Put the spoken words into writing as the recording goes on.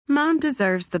Mom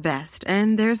deserves the best,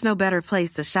 and there's no better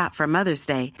place to shop for Mother's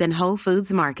Day than Whole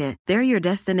Foods Market. They're your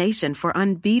destination for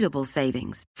unbeatable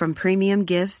savings, from premium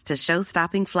gifts to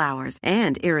show-stopping flowers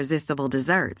and irresistible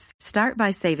desserts. Start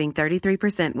by saving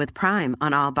 33% with Prime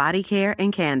on all body care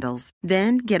and candles.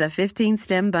 Then get a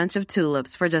 15-stem bunch of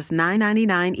tulips for just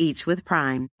 $9.99 each with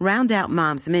Prime. Round out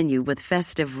Mom's menu with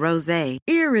festive rosé,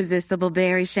 irresistible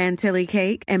berry chantilly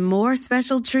cake, and more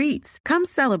special treats. Come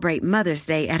celebrate Mother's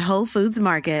Day at Whole Foods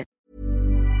Market.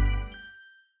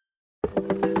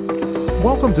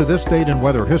 Welcome to This Date in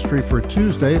Weather History for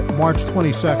Tuesday, March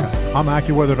 22nd. I'm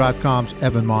AccuWeather.com's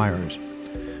Evan Myers.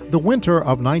 The winter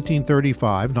of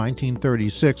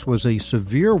 1935-1936 was a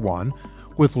severe one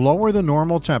with lower than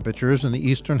normal temperatures in the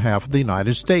eastern half of the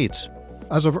United States.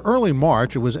 As of early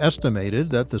March, it was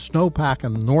estimated that the snowpack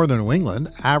in northern New England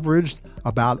averaged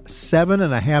about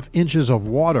 7.5 inches of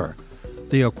water,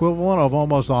 the equivalent of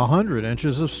almost 100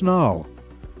 inches of snow.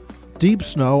 Deep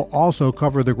snow also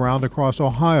covered the ground across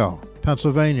Ohio,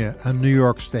 Pennsylvania, and New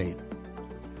York State.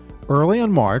 Early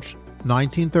in March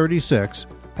 1936,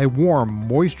 a warm,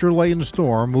 moisture-laden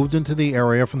storm moved into the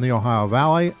area from the Ohio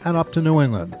Valley and up to New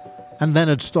England, and then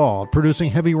it stalled,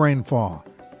 producing heavy rainfall.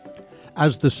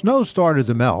 As the snow started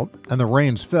to melt and the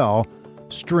rains fell,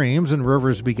 streams and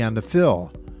rivers began to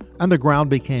fill, and the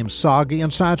ground became soggy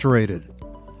and saturated.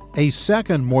 A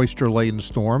second moisture-laden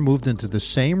storm moved into the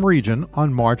same region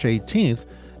on March 18th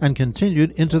and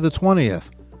continued into the 20th.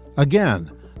 Again,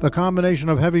 the combination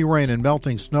of heavy rain and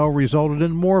melting snow resulted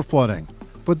in more flooding,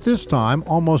 but this time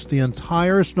almost the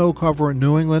entire snow cover in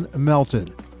New England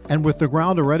melted, and with the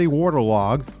ground already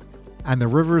waterlogged and the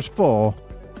rivers full,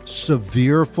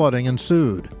 severe flooding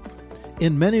ensued.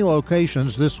 In many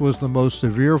locations, this was the most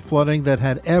severe flooding that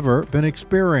had ever been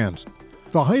experienced.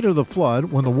 The height of the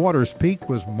flood when the waters peaked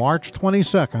was March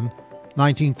 22,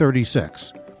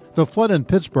 1936. The flood in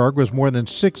Pittsburgh was more than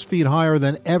 6 feet higher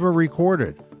than ever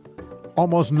recorded,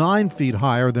 almost 9 feet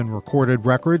higher than recorded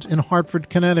records in Hartford,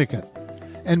 Connecticut.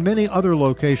 And many other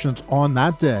locations on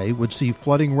that day would see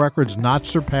flooding records not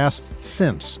surpassed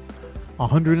since.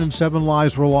 107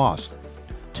 lives were lost,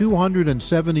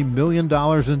 $270 million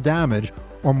in damage,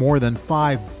 or more than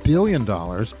 $5 billion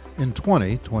in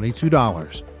 2022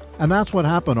 dollars. And that's what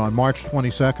happened on March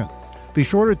 22nd. Be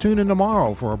sure to tune in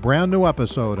tomorrow for a brand new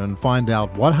episode and find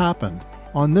out what happened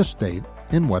on this date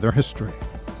in weather history.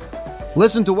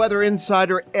 Listen to Weather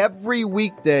Insider every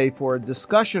weekday for a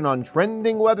discussion on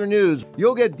trending weather news.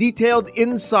 You'll get detailed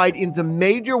insight into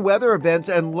major weather events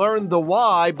and learn the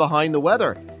why behind the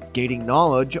weather, gaining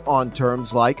knowledge on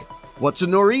terms like what's a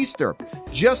nor'easter.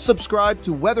 Just subscribe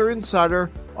to Weather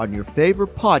Insider on your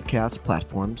favorite podcast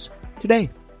platforms today.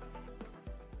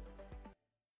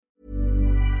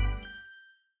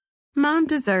 Mom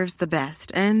deserves the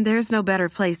best, and there's no better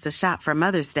place to shop for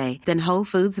Mother's Day than Whole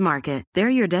Foods Market. They're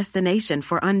your destination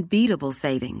for unbeatable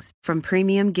savings, from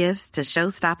premium gifts to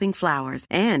show-stopping flowers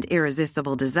and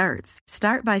irresistible desserts.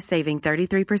 Start by saving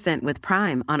 33% with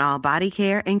Prime on all body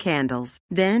care and candles.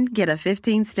 Then get a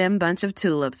 15-stem bunch of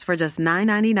tulips for just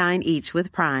 $9.99 each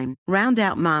with Prime. Round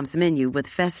out Mom's menu with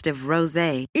festive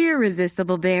rosé,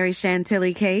 irresistible berry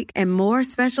chantilly cake, and more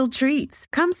special treats.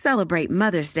 Come celebrate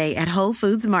Mother's Day at Whole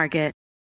Foods Market.